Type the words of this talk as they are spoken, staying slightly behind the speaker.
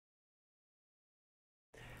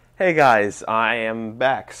Hey guys, I am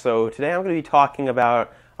back. So today I'm going to be talking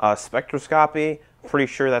about spectroscopy. Pretty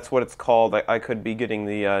sure that's what it's called. I could be getting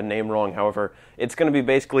the name wrong. However, it's going to be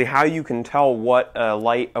basically how you can tell what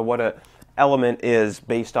a element is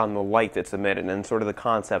based on the light that's emitted, and sort of the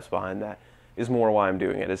concepts behind that is more why I'm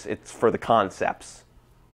doing it. It's for the concepts.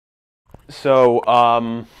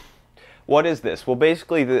 So what is this? Well,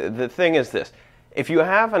 basically the thing is this: if you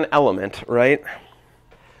have an element, right,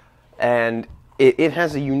 and it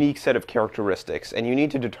has a unique set of characteristics, and you need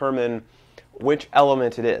to determine which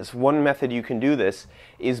element it is. One method you can do this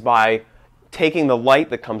is by taking the light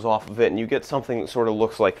that comes off of it, and you get something that sort of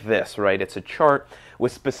looks like this, right? It's a chart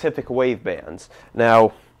with specific wave bands.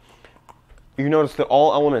 Now, you notice that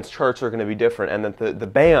all elements' charts are going to be different, and that the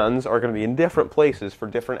bands are going to be in different places for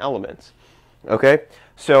different elements. Okay?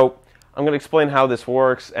 So I'm going to explain how this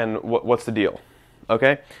works and what's the deal.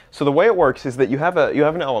 Okay? So the way it works is that you have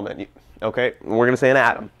an element. Okay, we're going to say an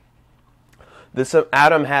atom. This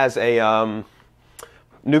atom has a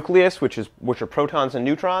nucleus, which are protons and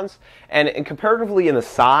neutrons, and comparatively in the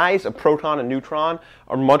size, a proton and neutron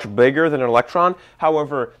are much bigger than an electron.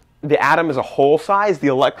 However, the atom as a whole size, the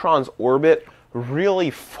electrons orbit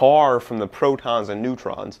really far from the protons and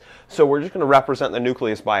neutrons. So we're just going to represent the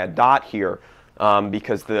nucleus by a dot here,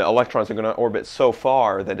 because the electrons are going to orbit so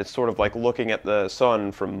far that it's sort of like looking at the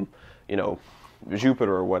sun from,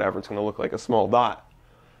 Jupiter or whatever. It's going to look like a small dot.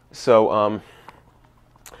 So,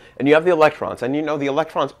 and you have the electrons, and the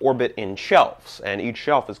electrons orbit in shelves, and each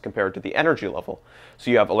shelf is compared to the energy level. So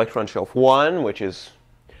you have electron shelf 1, which is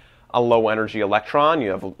a low energy electron. You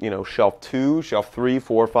have, shelf 2, shelf 3,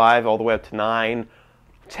 4, 5, all the way up to 9,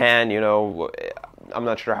 10, I'm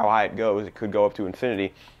not sure how high it goes. It could go up to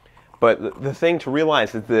infinity. But the thing to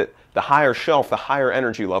realize is that the higher shelf, the higher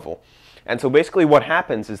energy level. And so basically what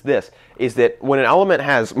happens is that when an element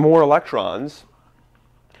has more electrons,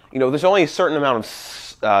 there's only a certain amount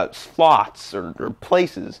of slots or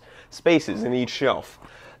spaces in each shelf.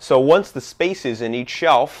 So once the spaces in each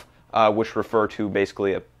shelf, which refer to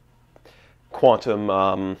basically a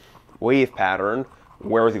quantum wave pattern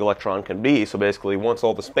where the electron can be, so basically once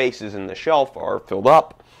all the spaces in the shelf are filled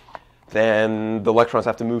up, then the electrons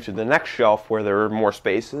have to move to the next shelf where there are more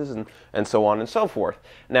spaces, and so on and so forth.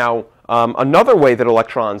 Now, another way that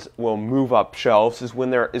electrons will move up shelves is when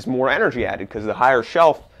there is more energy added, because the higher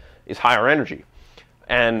shelf is higher energy.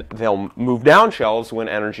 And they'll move down shelves when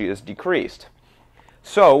energy is decreased.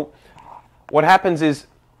 So, what happens is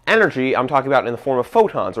energy, I'm talking about in the form of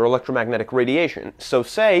photons or electromagnetic radiation. So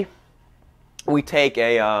say we take we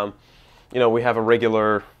have a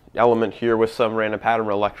regular element here with some random pattern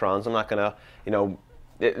of electrons. I'm not going to,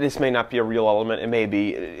 this may not be a real element. It may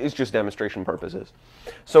be. It's just demonstration purposes.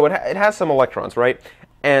 So it has some electrons, right?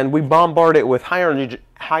 And we bombard it with high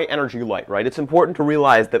energy light, right? It's important to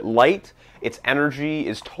realize that light, its energy,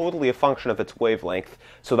 is totally a function of its wavelength.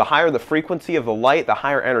 So the higher the frequency of the light, the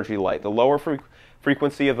higher energy light. The lower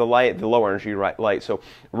frequency of the light, the lower energy light. So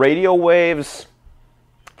radio waves,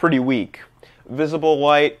 pretty weak. Visible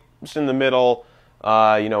light, it's in the middle.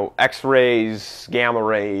 X-rays, gamma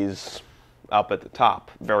rays, up at the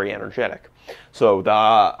top, very energetic. So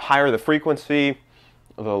the higher the frequency,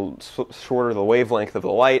 the shorter the wavelength of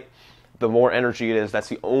the light, the more energy it is. That's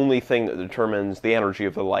the only thing that determines the energy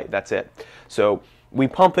of the light. That's it. So we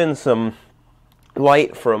pump in some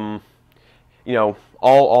light from,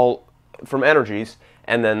 all from energies,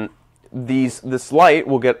 and then this light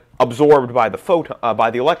will get absorbed by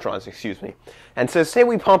the electrons, And so say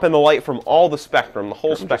we pump in the light from all the spectrum, the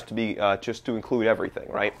whole spectrum, to be just to include everything,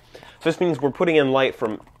 right? So this means we're putting in light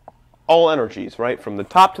from all energies, right? From the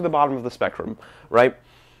top to the bottom of the spectrum, right?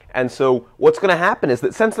 And so what's going to happen is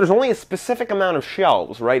that since there's only a specific amount of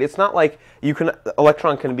shelves, right? It's not like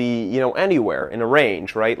electron can be, anywhere in a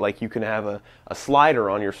range, right? Like you can have a slider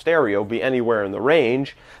on your stereo be anywhere in the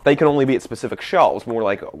range. They can only be at specific shelves, more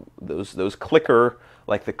like those clicker,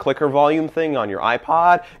 like the clicker volume thing on your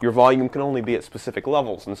iPod. Your volume can only be at specific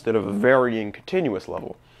levels instead of a varying continuous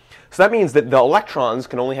level. So that means that the electrons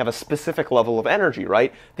can only have a specific level of energy,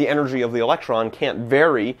 right? The energy of the electron can't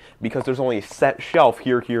vary because there's only a set shelf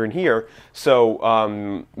here, here, and here.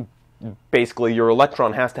 So basically your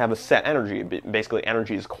electron has to have a set energy. Basically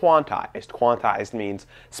energy is quantized. Quantized means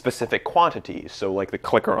specific quantities. So like the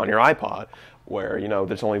clicker on your iPod, where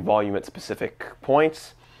there's only volume at specific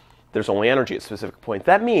points. There's only energy at specific points.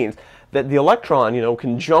 That means that the electron,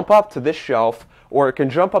 can jump up to this shelf, or it can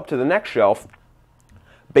jump up to the next shelf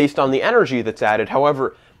based on the energy that's added.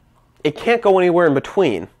 However, it can't go anywhere in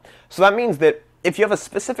between. So that means that if you have a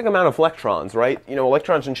specific amount of electrons, right? You know,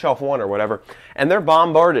 electrons in shelf 1 or whatever, and they're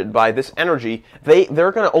bombarded by this energy,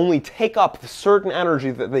 they're going to only take up the certain energy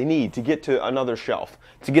that they need to get to another shelf,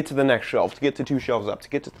 to get to the next shelf, to get to 2 shelves up, to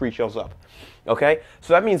get to 3 shelves up. Okay?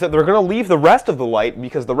 So that means that they're going to leave the rest of the light,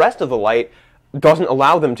 because the rest of the light doesn't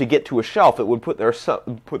allow them to get to a shelf. It would put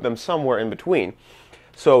them somewhere in between.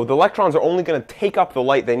 So the electrons are only going to take up the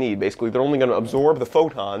light they need. Basically, they're only going to absorb the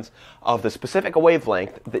photons of the specific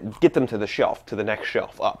wavelength that get them to the shelf, to the next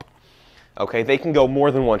shelf up. Okay, they can go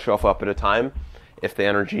more than one shelf up at a time if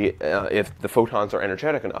if the photons are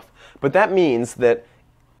energetic enough. But that means that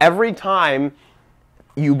every time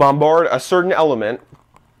you bombard a certain element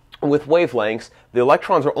with wavelengths, the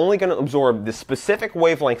electrons are only going to absorb the specific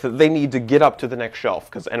wavelength that they need to get up to the next shelf,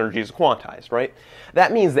 because energy is quantized, right?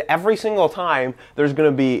 That means that every single time there's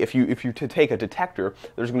going to be, if you take a detector,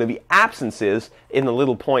 there's going to be absences in the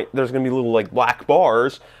little point. There's going to be little like black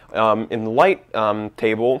bars in the light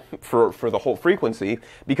table for the whole frequency,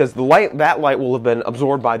 because that light will have been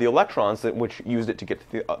absorbed by the electrons which used it to get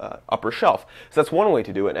to the upper shelf. So that's one way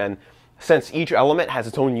to do it. And since each element has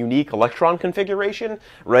its own unique electron configuration,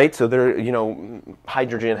 right? So there, you know,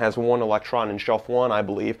 hydrogen has 1 electron in shelf 1, I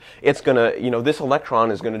believe. It's gonna, you know, this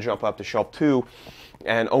electron is gonna jump up to shelf 2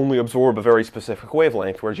 and only absorb a very specific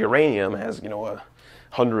wavelength, whereas uranium has, you know,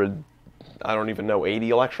 100, I don't even know,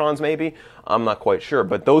 80 electrons maybe? I'm not quite sure,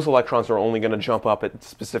 but those electrons are only going to jump up at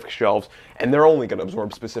specific shelves, and they're only going to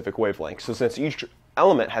absorb specific wavelengths. So since each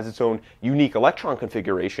element has its own unique electron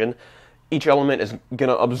configuration, each element is going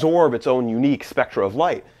to absorb its own unique spectra of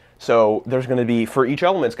light. So there's going to be, for each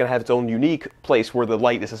element, it's going to have its own unique place where the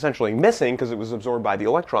light is essentially missing because it was absorbed by the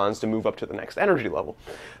electrons to move up to the next energy level.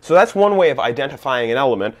 So that's one way of identifying an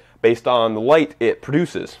element based on the light it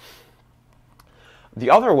produces. The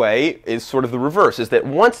other way is sort of the reverse, is that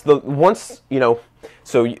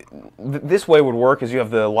this way would work is you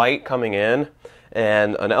have the light coming in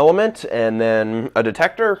and an element and then a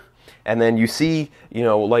detector, and then you see, you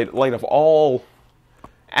know, light of all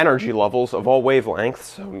energy levels, of all wavelengths,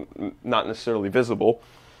 so not necessarily visible,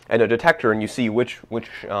 and a detector, and you see which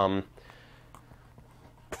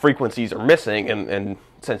frequencies are missing, and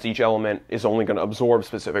since each element is only going to absorb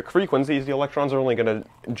specific frequencies, the electrons are only going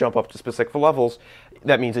to jump up to specific levels.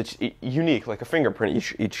 That means it's unique, like a fingerprint.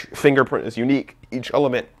 Each fingerprint is unique. Each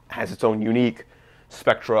element has its own unique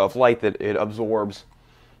spectra of light that it absorbs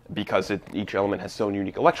because each element has its own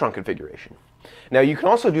unique electron configuration. Now, you can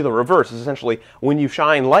also do the reverse. Essentially, when you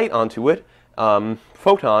shine light onto it,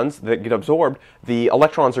 photons that get absorbed, the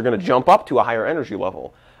electrons are going to jump up to a higher energy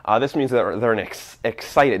level. This means that they're in an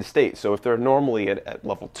excited state. So if they're normally at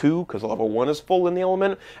level 2, because level 1 is full in the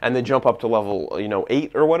element, and they jump up to level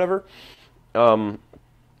 8 or whatever,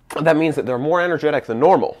 that means that they're more energetic than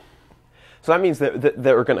normal. So that means that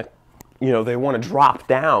they're going to, they want to drop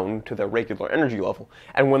down to their regular energy level.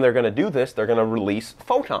 And when they're going to do this, they're going to release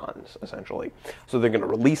photons, essentially. So they're going to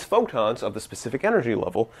release photons of the specific energy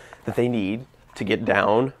level that they need to get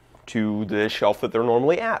down to the shelf that they're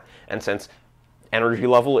normally at. And since energy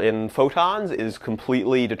level in photons is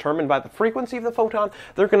completely determined by the frequency of the photon,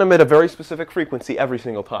 they're going to emit a very specific frequency every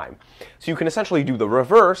single time. So you can essentially do the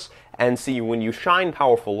reverse and see when you shine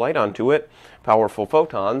powerful light onto it, powerful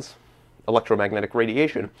photons, electromagnetic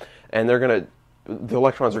radiation, and the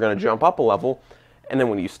electrons are going to jump up a level, and then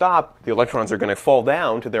when you stop, the electrons are going to fall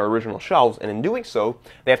down to their original shelves, and in doing so,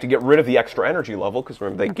 they have to get rid of the extra energy level, because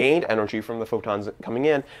remember, they gained energy from the photons coming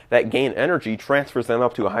in. That gained energy transfers them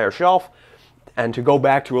up to a higher shelf, and to go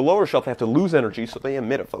back to a lower shelf, they have to lose energy, so they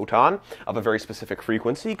emit a photon of a very specific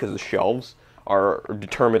frequency, because the shelves are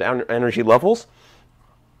determined energy levels.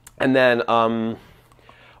 And then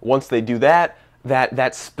once they do that,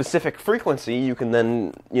 that specific frequency you can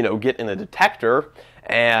then get in a detector,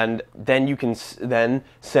 and then you can then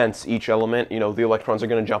sense each element. The electrons are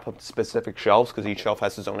going to jump up to specific shelves because each shelf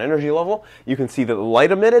has its own energy level. You can see that the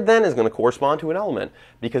light emitted then is going to correspond to an element,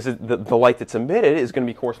 because the light that's emitted is going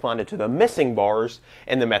to be corresponded to the missing bars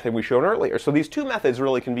in the method we showed earlier. So these two methods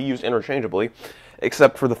really can be used interchangeably,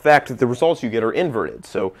 except for the fact that the results you get are inverted.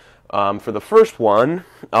 So for the first one,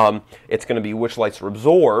 it's going to be which lights are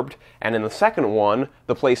absorbed, and in the second one,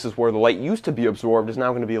 the places where the light used to be absorbed is now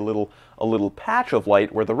going to be a little patch of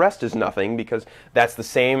light where the rest is nothing, because that's the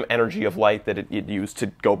same energy of light that it used to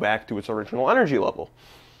go back to its original energy level.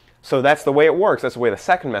 So that's the way it works. That's the way the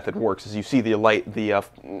second method works, is you see the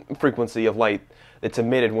frequency of light that's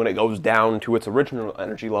emitted when it goes down to its original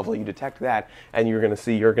energy level. You detect that, and you're going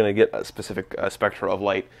to get a specific spectra of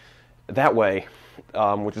light that way,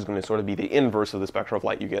 which is going to sort of be the inverse of the spectra of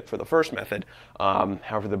light you get for the first method.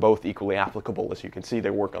 However, they're both equally applicable. As you can see, they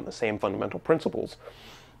work on the same fundamental principles.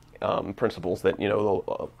 principles that, you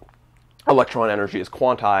know, the electron energy is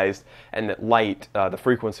quantized, and that light, the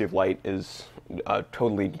frequency of light, is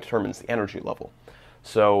totally determines the energy level.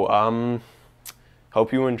 So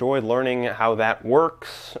hope you enjoyed learning how that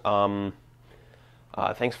works.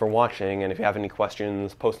 Thanks for watching, and if you have any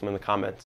questions, post them in the comments.